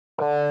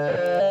There's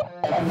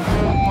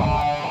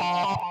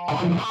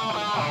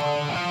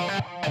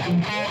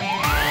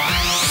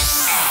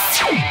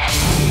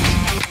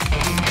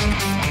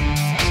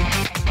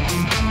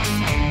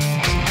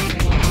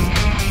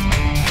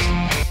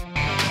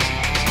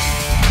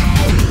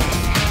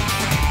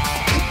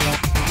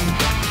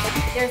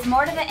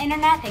more to the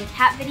internet than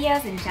cat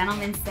videos and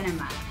gentlemen's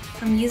cinema.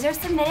 From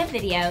user-submitted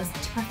videos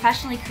to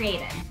professionally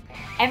created.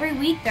 Every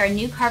week there are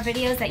new car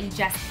videos that you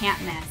just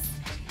can't miss.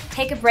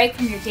 Take a break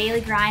from your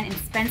daily grind and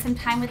spend some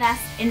time with us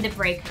in the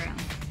break room,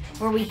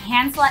 where we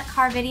hand-select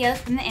car videos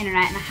from the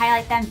internet and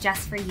highlight them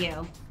just for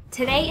you.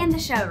 Today in the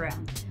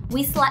showroom,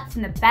 we select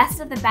from the best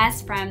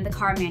from the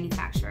car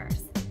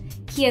manufacturers.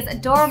 Kia's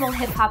adorable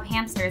hip-hop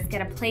hamsters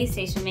get a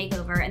PlayStation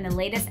makeover in the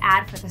latest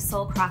ad for the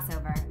Soul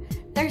crossover.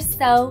 They're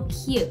so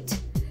cute.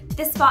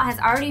 This spot has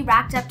already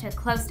racked up to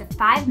close to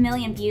 5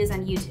 million views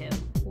on YouTube.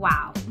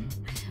 Wow.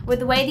 With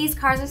the way these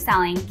cars are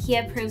selling,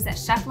 Kia proves that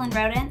shuffling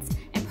rodents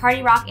and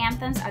party rock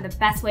anthems are the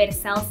best way to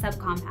sell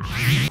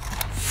subcompacts.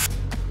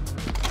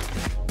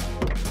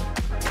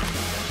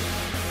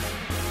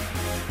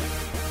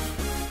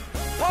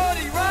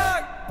 Party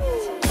rock!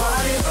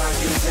 Party rock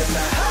is in the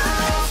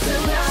house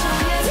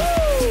tonight.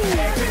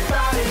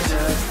 Everybody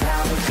just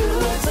have a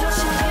good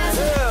time.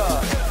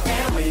 Yeah.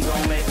 And we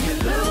gon' make you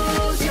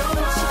lose your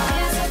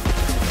mind.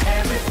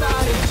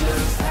 Everybody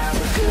just have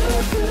a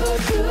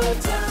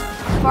good time.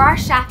 For our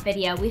shaft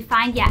video, we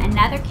find yet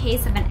another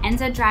case of an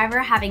Enzo driver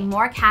having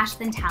more cash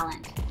than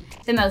talent.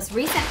 The most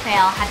recent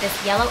fail had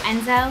this yellow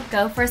Enzo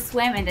go for a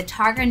swim in the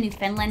Targa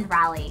Newfoundland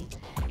Rally.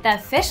 The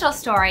official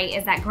story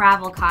is that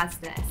gravel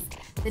caused this.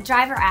 The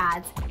driver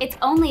adds, "It's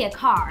only a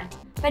car."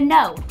 But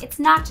no, it's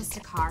not just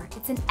a car,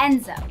 it's an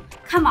Enzo.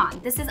 Come on,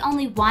 this is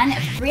only one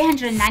of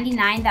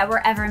 399 that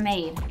were ever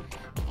made.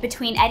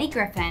 Between Eddie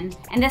Griffin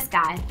and this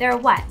guy, there are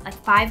what, like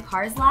 5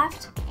 cars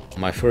left?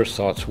 My first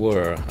thoughts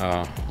were,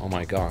 oh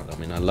my God, I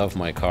mean, I love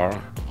my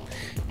car.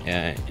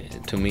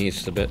 To me,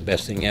 it's the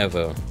best thing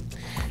ever.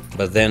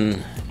 But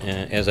then,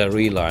 as I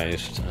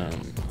realized,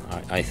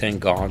 I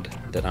thank God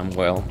that I'm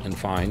well and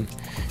fine,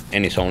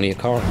 and it's only a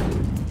car.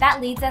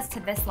 That leads us to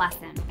this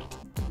lesson.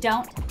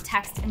 Don't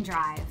text and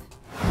drive.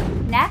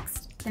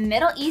 Next, the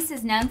Middle East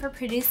is known for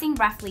producing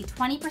roughly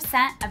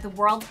 20% of the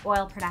world's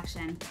oil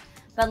production.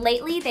 But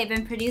lately, they've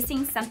been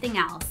producing something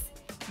else.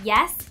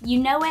 Yes, you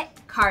know it,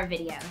 car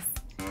videos.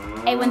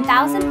 A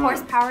 1,000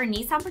 horsepower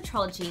Nissan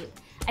Patrol Jeep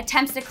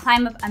attempts to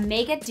climb up a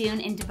mega dune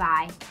in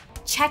Dubai.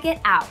 Check it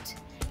out.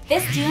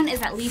 This dune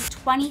is at least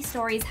 20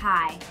 stories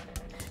high.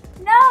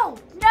 No,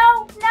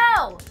 no,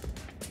 no!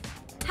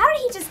 How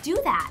did he just do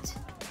that?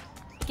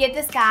 Give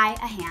this guy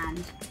a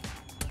hand.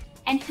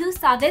 And who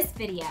saw this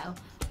video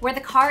where the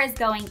car is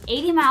going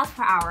 80 miles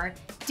per hour,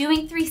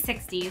 doing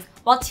 360s,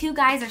 while 2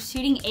 guys are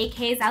shooting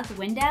AKs out the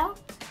window?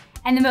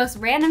 And the most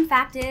random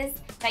fact is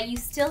that you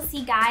still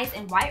see guys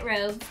in white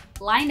robes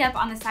lined up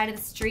on the side of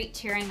the street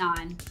cheering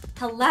on.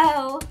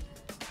 Hello?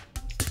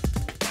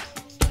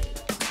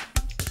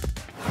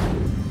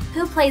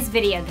 Who plays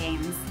video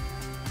games?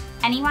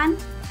 Anyone?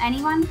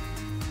 Anyone?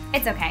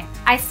 It's okay,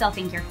 I still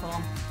think you're cool.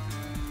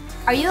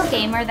 Are you a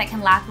gamer that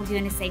can lap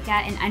Laguna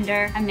Seca in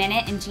under a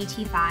minute in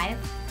GT5?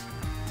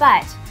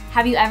 But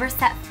have you ever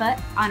set foot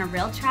on a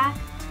real track?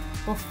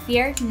 Well,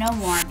 fear no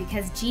more,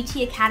 because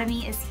GT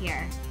Academy is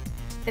here.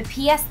 The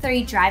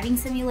PS3 driving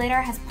simulator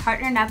has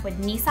partnered up with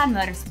Nissan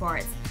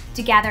Motorsports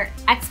to gather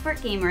expert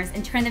gamers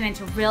and turn them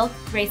into real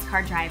race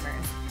car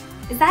drivers.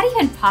 Is that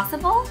even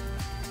possible?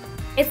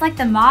 It's like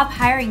the mob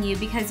hiring you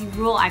because you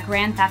rule at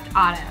Grand Theft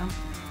Auto.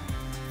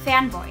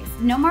 Fanboys,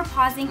 no more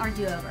pausing or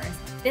do-overs.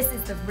 This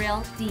is the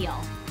real deal.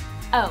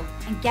 Oh,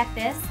 and get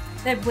this,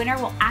 the winner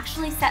will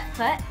actually set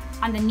foot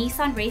on the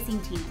Nissan racing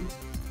team.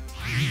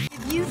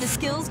 Give you the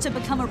skills to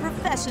become a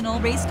professional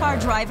race car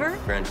driver?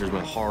 Gran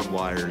Turismo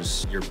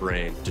hardwires your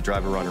brain to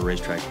drive around a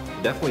racetrack.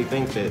 I definitely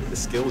think that the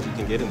skills you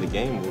can get in the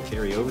game will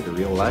carry over to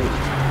real life.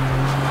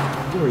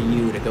 Who are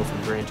you to go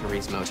from Gran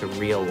Turismo to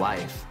real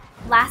life?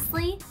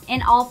 Lastly,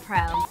 in All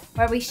Pro,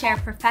 where we share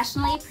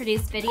professionally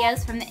produced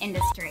videos from the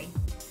industry.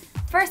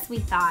 First we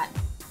thought,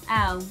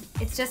 oh,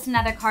 it's just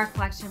another car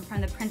collection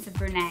from the Prince of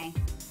Brunei.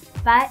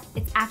 But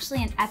it's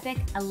actually an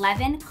epic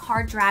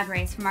 11-car drag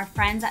race from our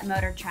friends at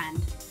Motor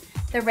Trend.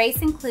 The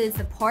race includes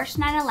the Porsche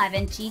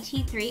 911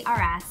 GT3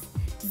 RS,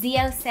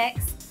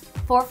 Z06,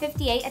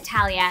 458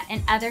 Italia,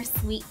 and other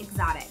sweet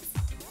exotics.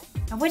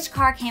 Now, which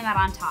car came out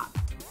on top?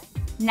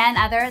 None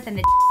other than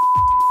the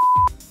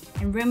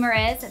And rumor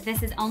is that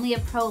this is only a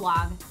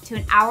prologue to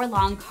an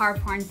hour-long car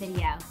porn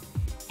video.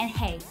 And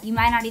hey, you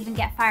might not even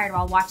get fired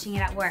while watching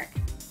it at work.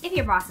 If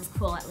your boss is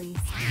cool, at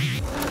least.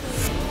 5,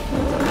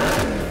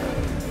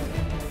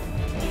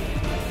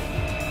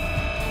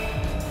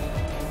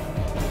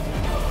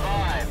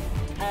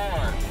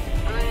 4,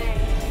 3,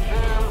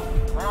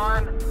 2,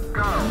 1,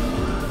 go.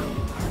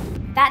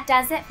 That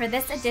does it for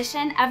this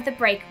edition of The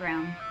Break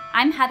Room.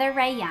 I'm Heather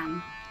Ray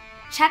Young.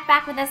 Check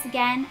back with us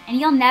again, and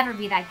you'll never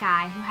be that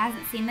guy who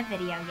hasn't seen the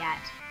video yet.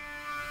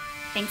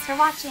 Thanks for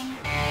watching.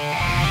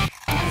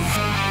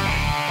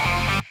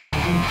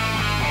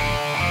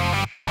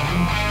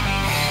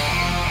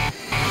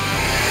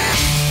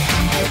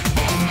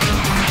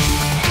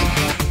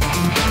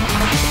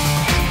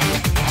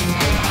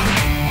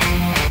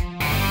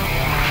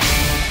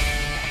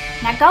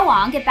 go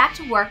on, get back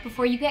to work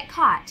before you get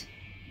caught.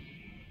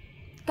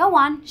 Go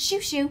on,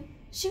 shoo shoo,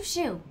 shoo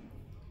shoo.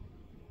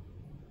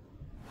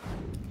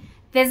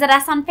 Visit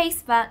us on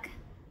Facebook.